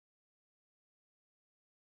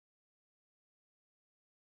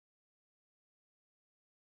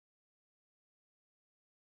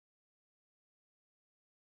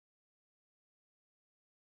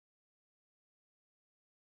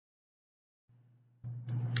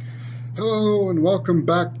Hello and welcome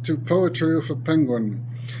back to Poetry with a Penguin.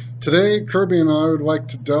 Today, Kirby and I would like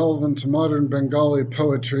to delve into modern Bengali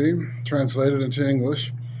poetry, translated into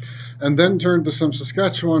English, and then turn to some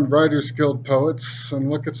Saskatchewan Writers Guild poets and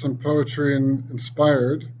look at some poetry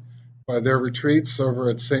inspired by their retreats over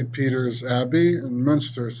at St. Peter's Abbey in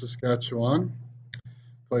Muenster, Saskatchewan,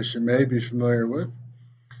 a place you may be familiar with.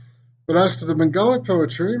 But as to the Bengali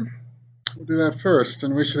poetry, we'll do that first,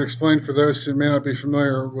 and we should explain for those who may not be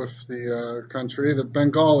familiar with the country that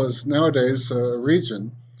Bengal is nowadays a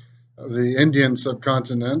region of the Indian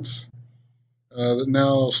subcontinent that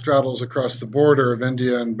now straddles across the border of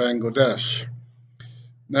India and Bangladesh.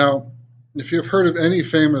 Now, if you've heard of any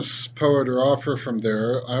famous poet or author from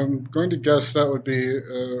there, I'm going to guess that would be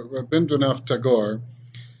Rabindranath Tagore,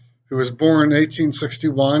 who was born in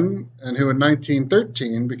 1861 and who in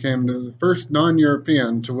 1913 became the first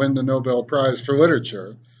non-European to win the Nobel Prize for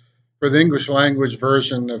Literature for the English language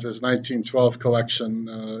version of his 1912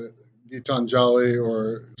 collection, Gitanjali,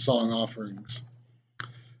 or Song Offerings.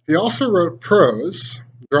 He also wrote prose,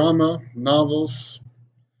 drama, novels,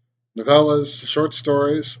 novellas, short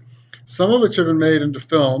stories, some of which have been made into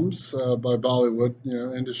films by Bollywood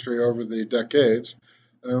industry over the decades.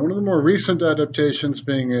 One of the more recent adaptations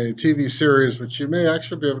being a TV series, which you may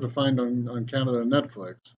actually be able to find on Canada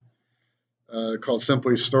Netflix, called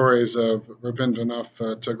simply Stories of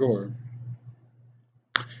Rabindranath Tagore.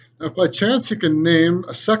 Now, if by chance you can name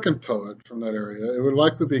a second poet from that area, it would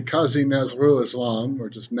likely be Qazi Nazrul Islam, or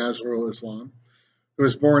just Nazrul Islam, who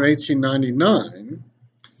was born in 1899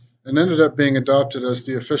 and ended up being adopted as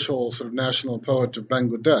the official sort of national poet of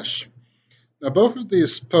Bangladesh. Now, both of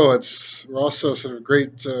these poets were also sort of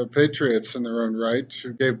great patriots in their own right,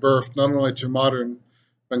 who gave birth not only to modern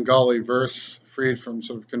Bengali verse, freed from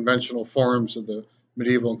sort of conventional forms of the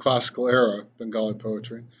medieval and classical era Bengali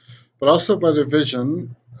poetry, but also by their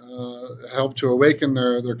vision helped to awaken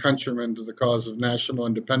their countrymen to the cause of national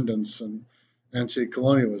independence and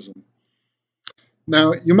anti-colonialism.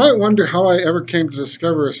 Now, you might wonder how I ever came to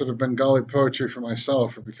discover sort of Bengali poetry for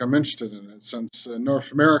myself or become interested in it, since in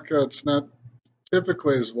North America it's not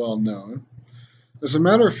typically as well known. As a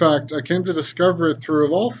matter of fact, I came to discover it through,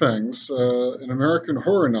 of all things, an American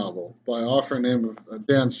horror novel by an author named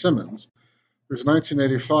Dan Simmons, whose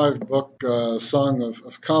 1985 book, Song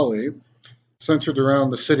of Kali, centered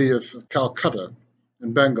around the city of Calcutta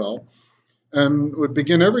in Bengal, and would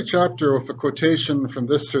begin every chapter with a quotation from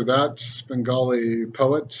this or that Bengali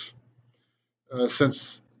poet,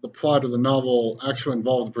 since the plot of the novel actually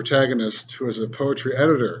involved the protagonist, who is a poetry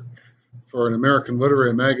editor for an American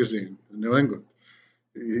literary magazine in New England.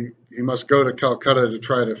 He must go to Calcutta to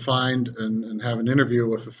try to find and have an interview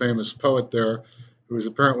with a famous poet there who was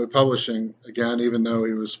apparently publishing again, even though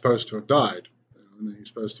he was supposed to have died. And he's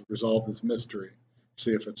supposed to resolve this mystery,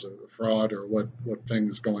 see if it's a fraud or what thing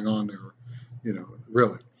is going on there,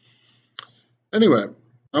 really. Anyway,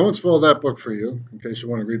 I won't spoil that book for you in case you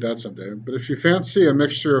want to read that someday. But if you fancy a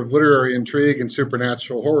mixture of literary intrigue and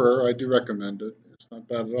supernatural horror, I do recommend it. It's not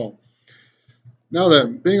bad at all. Now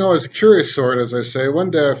then, being always a curious sort, as I say,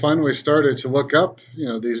 one day I finally started to look up,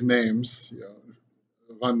 these names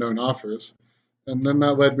of unknown authors, and then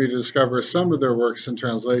that led me to discover some of their works in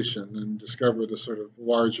translation and discover the sort of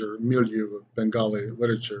larger milieu of Bengali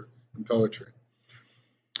literature and poetry.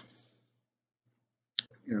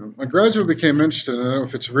 I gradually became interested in it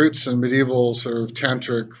with its roots in medieval sort of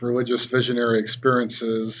tantric religious visionary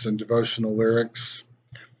experiences and devotional lyrics.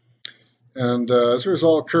 And as a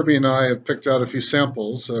result, Kirby and I have picked out a few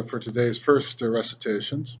samples for today's first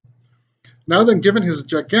recitations. Now then, given his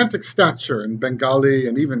gigantic stature in Bengali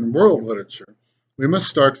and even world literature, we must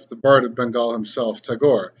start with the bard of Bengal himself,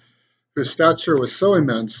 Tagore, whose stature was so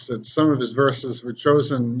immense that some of his verses were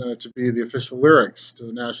chosen to be the official lyrics to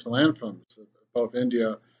the national anthems of both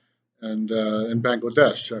India and in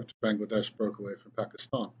Bangladesh, after Bangladesh broke away from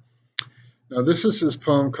Pakistan. Now, this is his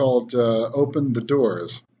poem called Open the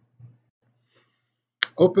Doors.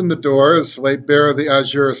 Open the doors, lay bare the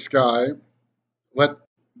azure sky. Let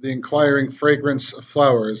the inquiring fragrance of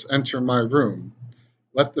flowers enter my room.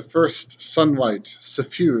 Let the first sunlight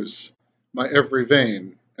suffuse my every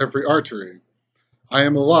vein, every artery. I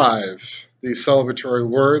am alive, these celebratory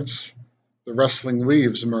words, the rustling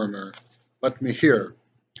leaves murmur. Let me hear.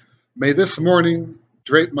 May this morning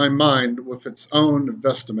drape my mind with its own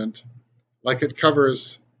vestment, like it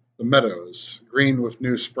covers the meadows, green with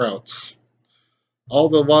new sprouts. All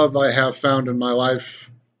the love I have found in my life,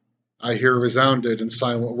 I hear resounded in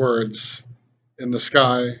silent words, in the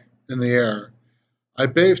sky, in the air. I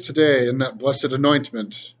bathe today in that blessed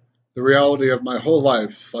anointment, the reality of my whole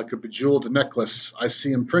life, like a bejeweled necklace I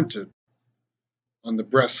see imprinted on the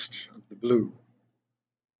breast of the blue.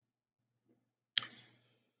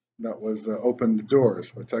 That was Open the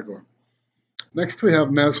Doors by Tagore. Next we have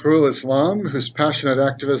Nazrul Islam, whose passionate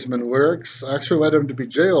activism and lyrics actually led him to be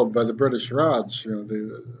jailed by the British Raj,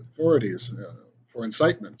 the authorities, for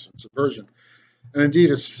incitement and subversion. And indeed,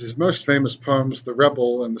 his most famous poems, The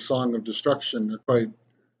Rebel and The Song of Destruction, are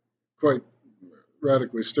quite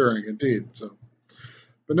radically stirring indeed.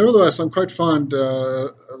 But nevertheless, I'm quite fond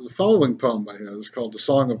of the following poem by him. It's called The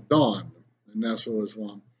Song of Dawn in Nazrul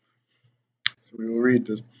Islam. So we will read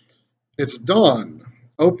this. It's dawn.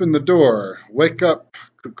 Open the door. Wake up,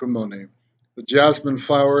 Kukumoni. The jasmine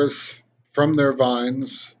flowers from their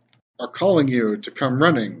vines are calling you to come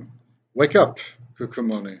running. Wake up,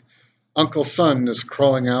 Kukumoni. Uncle Sun is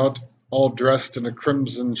crawling out, all dressed in a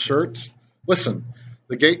crimson shirt. Listen,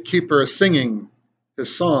 the gatekeeper is singing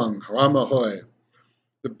his song, Ramahoy.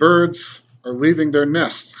 The birds are leaving their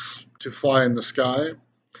nests to fly in the sky.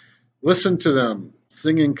 Listen to them,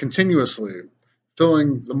 singing continuously,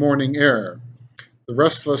 filling the morning air. The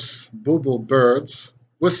restless bulbul birds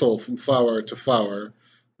whistle from flower to flower.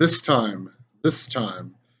 This time,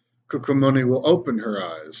 Kukumoni will open her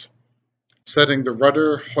eyes. Setting the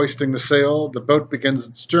rudder, hoisting the sail, the boat begins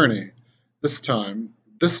its journey. This time,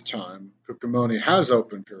 Kukumoni has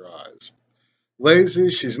opened her eyes. Lazy,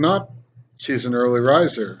 she's not. She's an early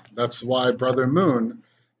riser. That's why Brother Moon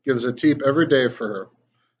gives a teep every day for her.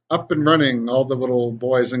 Up and running, all the little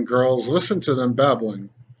boys and girls, listen to them babbling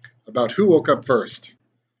about who woke up first.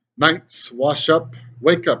 Nights, wash up,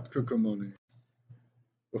 wake up, Kukumoni.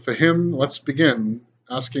 With a hymn, let's begin,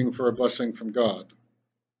 asking for a blessing from God.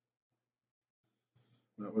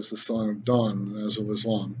 That was the Song of Dawn, as it was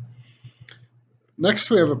long.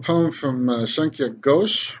 Next, we have a poem from Shankya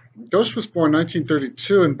Ghosh. Ghosh was born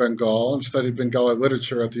 1932 in Bengal and studied Bengali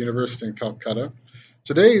literature at the University in Calcutta.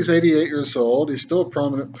 Today, he's 88 years old. He's still a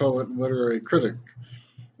prominent poet and literary critic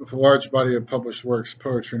with a large body of published works,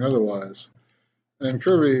 poetry and otherwise. And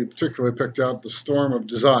Kirby particularly picked out The Storm of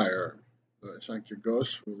Desire, that Shankya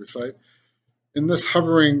Ghosh will recite. In this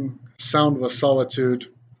hovering, soundless solitude,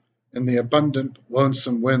 in the abundant,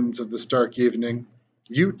 lonesome winds of this dark evening,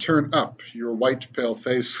 you turn up your white, pale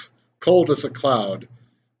face, cold as a cloud,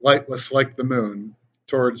 lightless like the moon,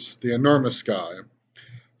 towards the enormous sky.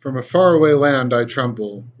 From a faraway land I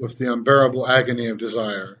tremble with the unbearable agony of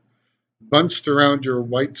desire. Bunched around your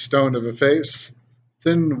white stone of a face,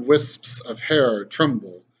 thin wisps of hair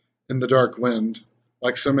tremble in the dark wind,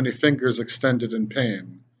 like so many fingers extended in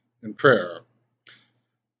pain, in prayer.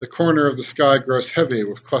 The corner of the sky grows heavy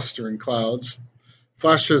with clustering clouds.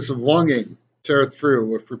 Flashes of longing tear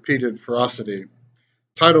through with repeated ferocity.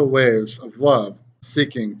 Tidal waves of love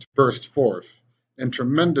seeking to burst forth in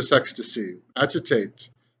tremendous ecstasy agitate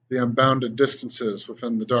the unbounded distances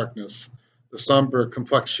within the darkness, the somber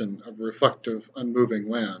complexion of a reflective, unmoving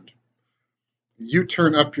land. You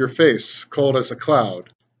turn up your face, cold as a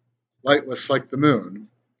cloud, lightless like the moon.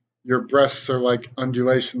 Your breasts are like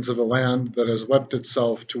undulations of a land that has wept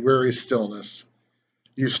itself to weary stillness.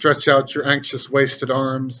 You stretch out your anxious, wasted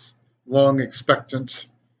arms, long expectant,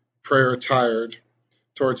 prayer tired,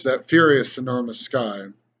 towards that furious, enormous sky.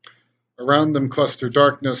 Around them cluster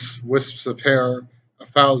darkness, wisps of hair,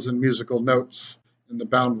 1,000 musical notes in the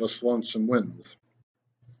boundless, lonesome winds.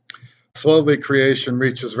 Slowly creation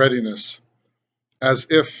reaches readiness, as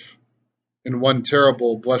if, in one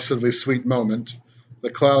terrible, blessedly sweet moment, the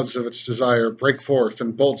clouds of its desire break forth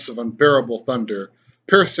in bolts of unbearable thunder,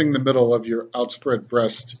 piercing the middle of your outspread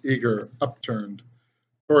breast, eager, upturned,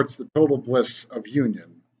 towards the total bliss of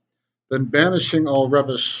union. Then banishing all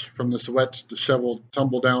rubbish from this wet, disheveled,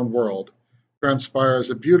 tumble-down world, transpires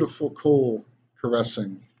a beautiful, cool,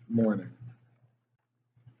 caressing morning.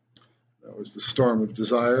 That was The Storm of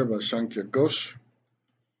Desire by Shankya Ghosh.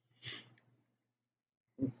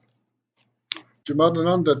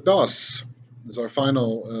 Jamadananda Das is our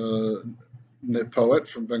final poet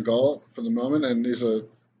from Bengal for the moment, and he's an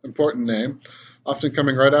important name, often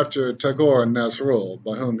coming right after Tagore and Nazrul,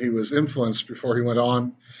 by whom he was influenced before he went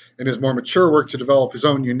on in his more mature work to develop his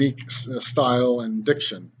own unique style and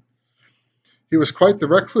diction. He was quite the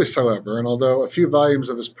recluse, however, and although a few volumes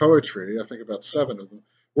of his poetry, I think about 7 of them,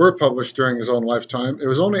 were published during his own lifetime, it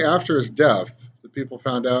was only after his death that people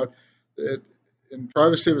found out that in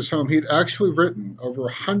privacy of his home, he'd actually written over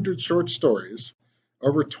 100 short stories,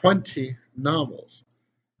 over 20 novels.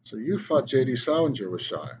 So you thought J.D. Salinger was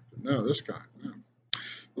shy, but no, this guy. No.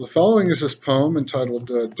 Well, the following is his poem entitled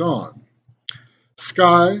Dawn.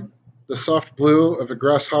 Sky, the soft blue of a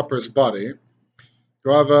grasshopper's body,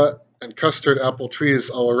 guava and custard apple trees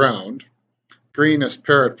all around, green as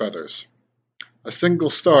parrot feathers. A single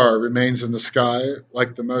star remains in the sky,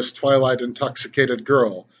 like the most twilight-intoxicated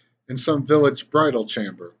girl in some village bridal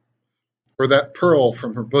chamber, or that pearl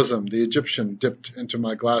from her bosom the Egyptian dipped into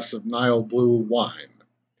my glass of Nile-blue wine.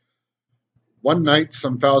 One night,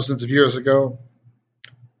 some thousands of years ago,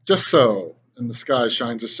 just so, in the sky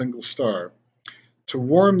shines a single star. To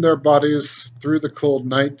warm their bodies through the cold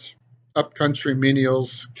night, up-country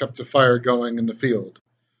menials kept a fire going in the field.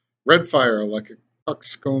 Red fire like a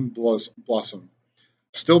coxcomb blossom,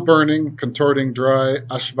 still burning, contorting dry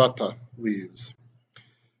ashvata leaves.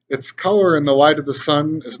 Its color in the light of the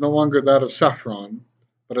sun is no longer that of saffron,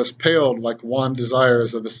 but has paled like wan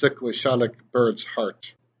desires of a sickly shalik bird's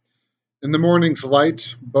heart. In the morning's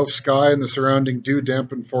light, both sky and the surrounding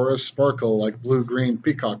dew-dampened forest sparkle like blue-green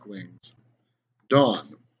peacock wings.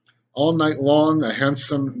 Dawn. All night long, a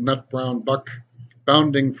handsome nut-brown buck,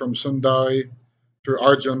 bounding from Sundari through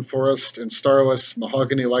Arjun forest in starless,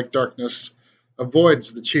 mahogany-like darkness,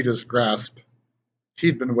 avoids the cheetah's grasp.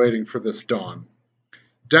 He'd been waiting for this dawn.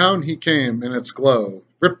 Down he came in its glow,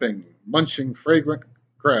 ripping, munching fragrant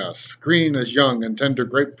grass, green as young and tender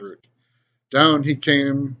grapefruit. Down he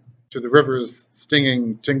came to the river's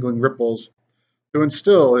stinging, tingling ripples, to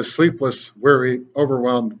instill his sleepless, weary,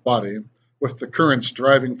 overwhelmed body with the current's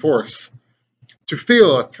driving force, to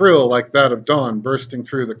feel a thrill like that of dawn bursting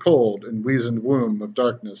through the cold and weazened womb of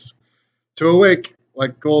darkness, to awake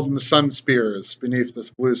like golden sun spears beneath this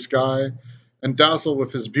blue sky, and dazzle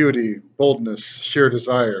with his beauty, boldness, sheer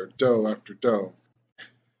desire, doe after doe.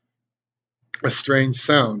 A strange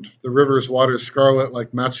sound, the river's water scarlet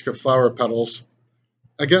like matchka flower petals.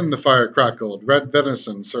 Again the fire crackled, red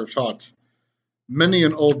venison served hot. Many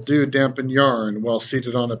an old dew-dampened yarn while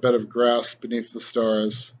seated on a bed of grass beneath the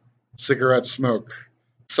stars. Cigarette smoke,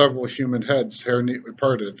 several human heads, hair neatly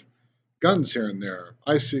parted. Guns here and there,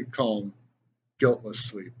 icy calm, guiltless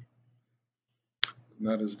sleep. And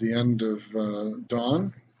that is the end of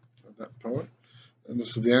Dawn, of that poet. And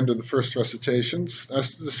this is the end of the first recitations.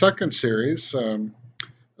 As to the second series, the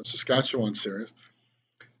Saskatchewan series,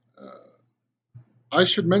 I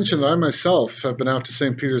should mention that I myself have been out to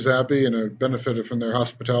St. Peter's Abbey and have benefited from their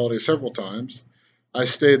hospitality several times. I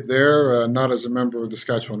stayed there not as a member of the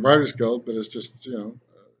Saskatchewan Writers Guild, but as just, a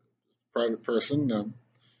private person in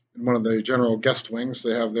one of the general guest wings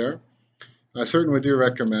they have there. I certainly do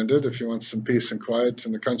recommend it if you want some peace and quiet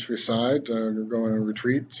in the countryside. You're going on a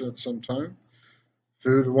retreat at some time.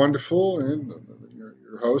 Food wonderful, and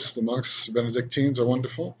your hosts, the monks, Benedictines, are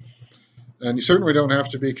wonderful. And you certainly don't have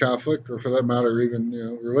to be Catholic, or for that matter, even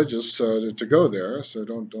religious, to go there. So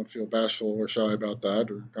don't feel bashful or shy about that,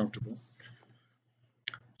 or comfortable.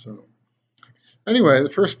 So, anyway, the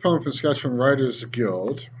first poem from Saskatchewan Writers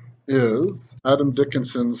Guild is Adam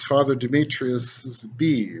Dickinson's Father Demetrius'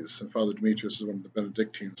 Bees. And Father Demetrius is one of the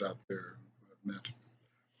Benedictines out there I've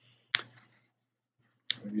met.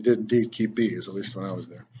 And he did indeed keep bees, at least when I was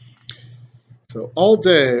there. So, all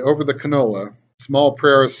day over the canola, small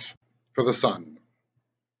prayers for the sun.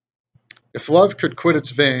 If love could quit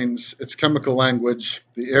its veins, its chemical language,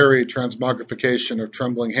 the airy transmogrification of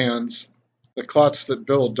trembling hands, the clots that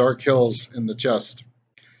build dark hills in the chest,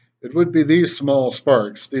 it would be these small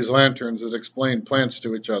sparks, these lanterns that explain plants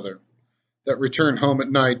to each other, that return home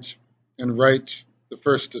at night and write the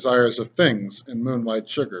first desires of things in moonlight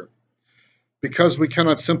sugar. Because we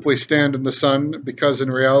cannot simply stand in the sun, because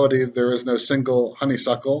in reality there is no single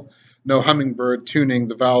honeysuckle, no hummingbird tuning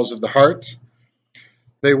the valves of the heart,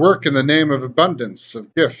 they work in the name of abundance,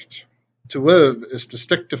 of gift. To live is to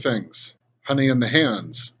stick to things, honey in the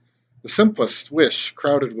hands, the simplest wish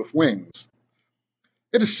crowded with wings.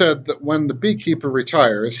 It is said that when the beekeeper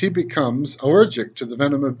retires, he becomes allergic to the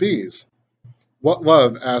venom of bees. What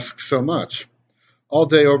love asks so much? All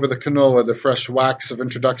day over the canola, the fresh wax of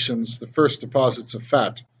introductions, the first deposits of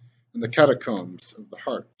fat, and the catacombs of the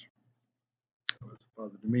heart.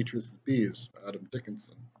 Father Demetrius' Bees, Adam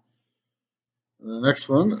Dickinson. And the next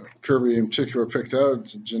one, Kirby in particular picked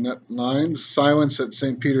out, Jeanette Lyons, Silence at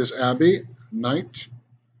St. Peter's Abbey, Night.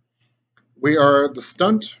 We are the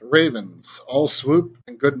stunt ravens, all swoop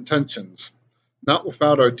and good intentions, not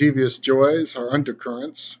without our devious joys, our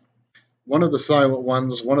undercurrents. One of the silent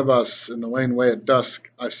ones, one of us, in the laneway at dusk,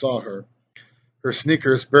 I saw her. Her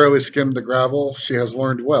sneakers barely skimmed the gravel, she has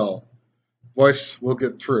learned well. Voice will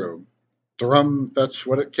get through. Drum fetch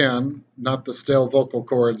what it can, not the stale vocal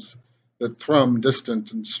cords that thrum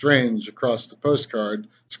distant and strange across the postcard,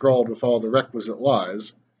 scrawled with all the requisite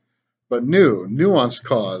lies, but new, nuanced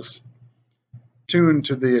cause, tuned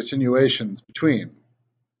to the attenuations between,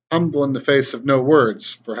 humble in the face of no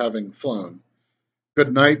words for having flown.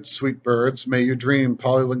 Good night, sweet birds, may you dream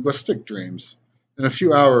polylinguistic dreams, In a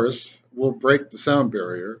few hours, we'll break the sound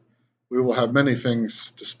barrier. We will have many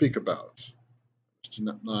things to speak about.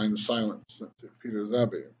 Mr. 9, silence at Peter's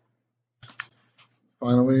Abbey.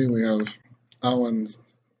 Finally, we have Alan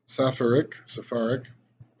Safarik,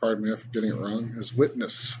 pardon me if getting it wrong, as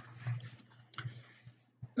witness.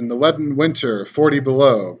 In the leaden winter, 40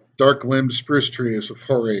 below, dark-limbed spruce trees with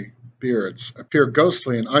hoary beards appear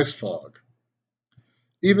ghostly in ice fog.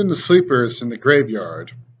 Even the sleepers in the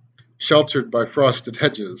graveyard, sheltered by frosted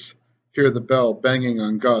hedges, hear the bell banging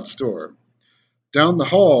on God's door. Down the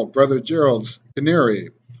hall, Brother Gerald's canary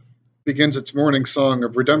begins its morning song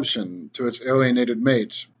of redemption to its alienated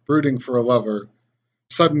mate, brooding for a lover.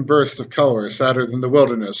 Sudden bursts of color, sadder than the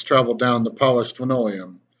wilderness, travel down the polished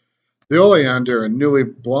linoleum. The oleander in newly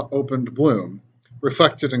opened bloom,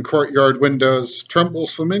 reflected in courtyard windows,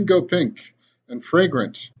 trembles flamingo pink and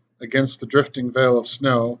fragrant against the drifting veil of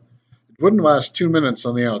snow. It wouldn't last 2 minutes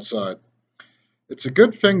on the outside. It's a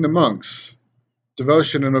good thing the monks,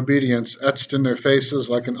 devotion and obedience etched in their faces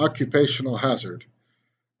like an occupational hazard,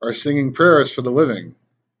 are singing prayers for the living.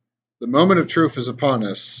 The moment of truth is upon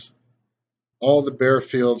us, all the bare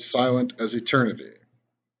fields silent as eternity.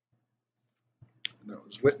 And that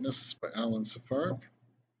was Witness by Alan Safarik.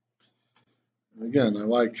 And again, I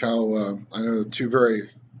like how I know the two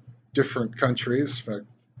very different countries. In fact,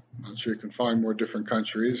 I'm not sure you can find more different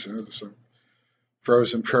countries. You know, there's some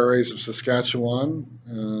frozen prairies of Saskatchewan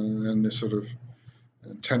and the sort of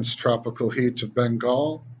intense tropical heat of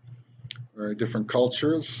Bengal. Very different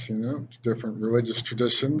cultures, you know, different religious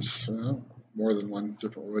traditions, you know, more than one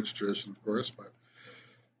different religious tradition, of course, but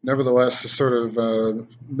nevertheless, a sort of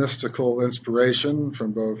mystical inspiration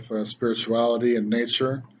from both spirituality and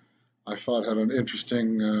nature, I thought had an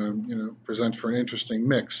interesting, you know, present for an interesting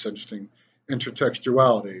mix, interesting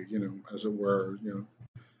intertextuality, you know, as it were, you know,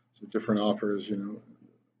 so different authors, you know,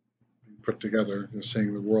 put together, you know,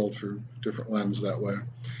 seeing the world through different lens that way.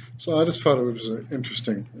 So I just thought it was an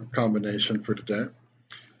interesting combination for today.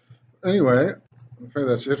 Anyway, I think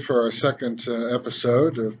that's it for our second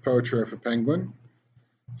episode of Poetry for Penguin.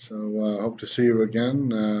 So I hope to see you again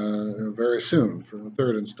very soon for the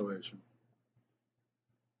third installation.